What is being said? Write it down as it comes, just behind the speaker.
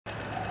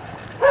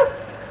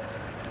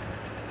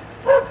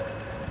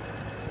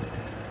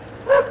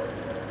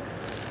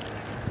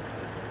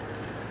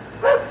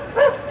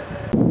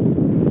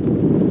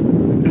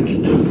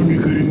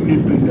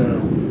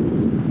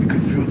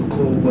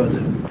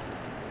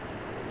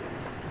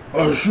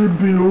I should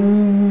be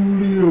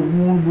only a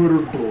warm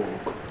weather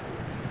dog.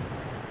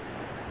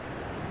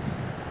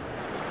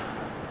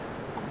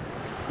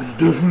 It's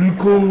definitely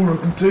cold,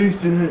 I can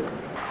taste it.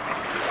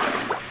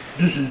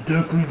 This is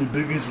definitely the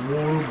biggest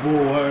water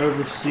bowl I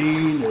ever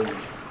seen and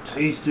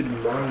tasted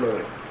in my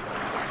life.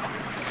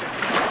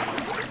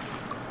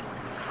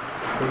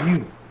 Hey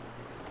you.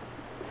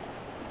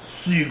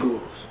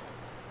 Seagulls.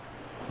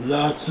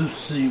 Lots of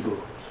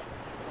seagulls.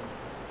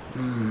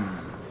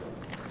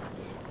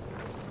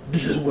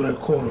 This is what I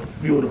call a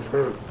field of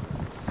hurt.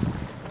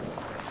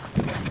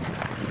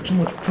 Too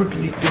much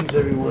prickly things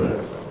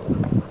everywhere.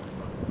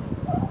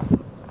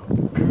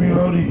 Get me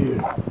out of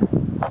here.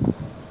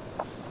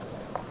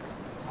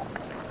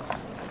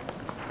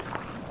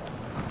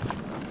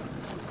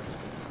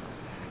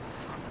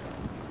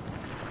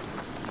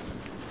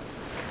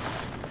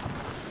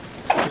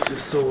 This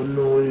is so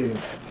annoying.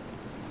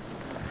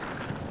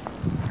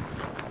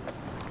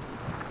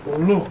 Oh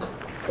look,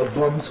 a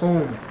bum's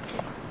home.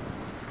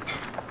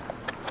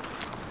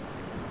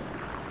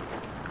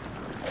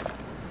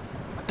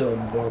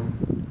 Dumb bum.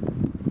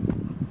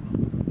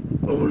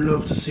 I would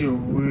love to see a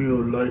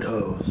real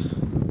lighthouse,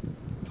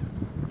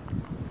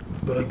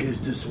 but I guess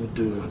this will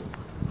do.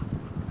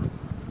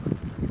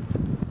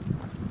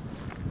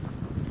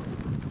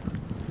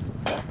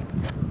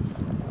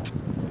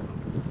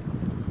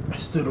 I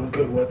still don't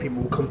get why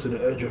people come to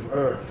the edge of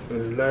earth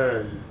and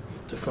land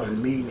to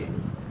find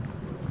meaning.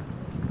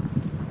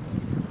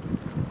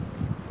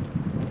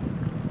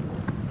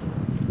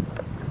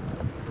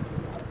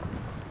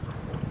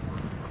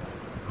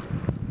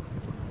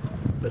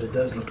 But it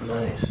does look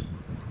nice.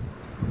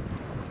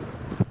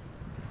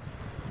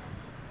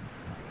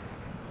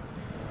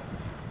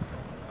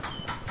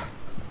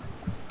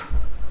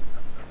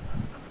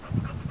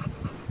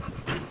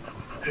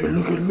 Hey,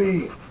 look at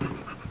me.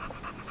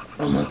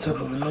 I'm on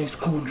top of a nice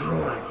cool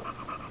drawing.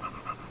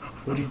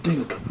 What do you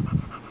think?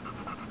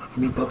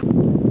 Me puppy?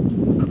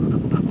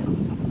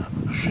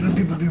 Shouldn't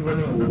people be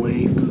running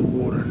away from the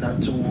water,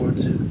 not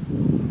towards it?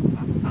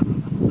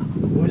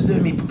 Where's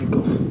that me puppy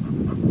going?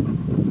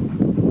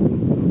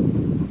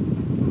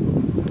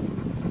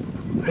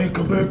 Hey,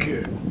 come back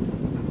here.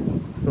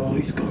 Oh,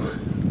 he's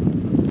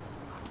gone.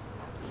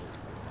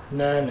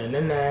 Na na na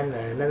na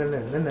na na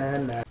na na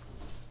na.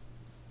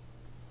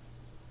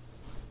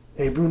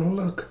 Hey Bruno,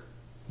 look.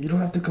 You don't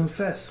have to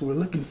confess. We're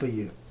looking for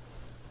you.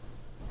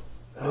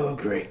 Oh,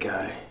 great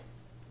guy.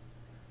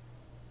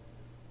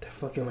 The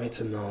fucking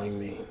light's annoying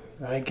me.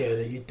 I get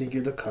it. You think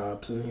you're the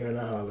cops and you're in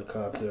a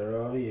helicopter.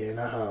 Oh yeah, in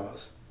a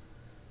house.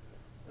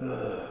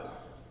 Ugh.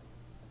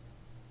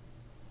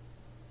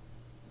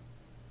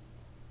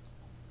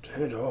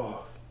 Turn it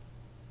off.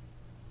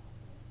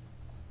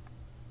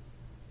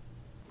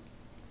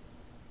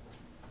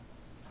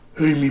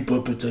 Hey, me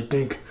puppets, I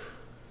think.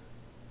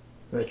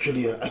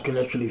 Actually, I can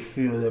actually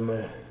feel that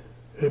my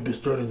hip is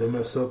starting to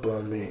mess up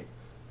on me.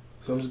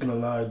 So I'm just gonna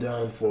lie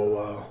down for a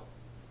while.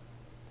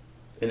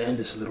 And end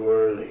this a little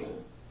early.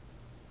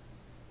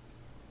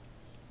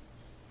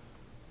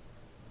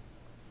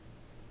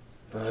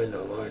 I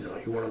know.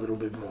 You want a little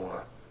bit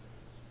more.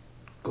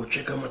 Go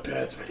check out my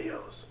past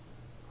videos.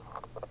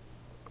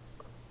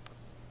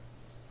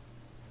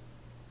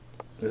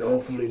 And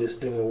hopefully this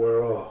thing will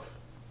wear off.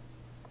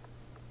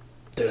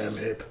 Damn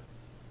hip.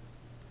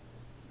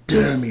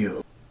 Damn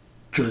you.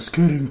 Just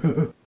kidding.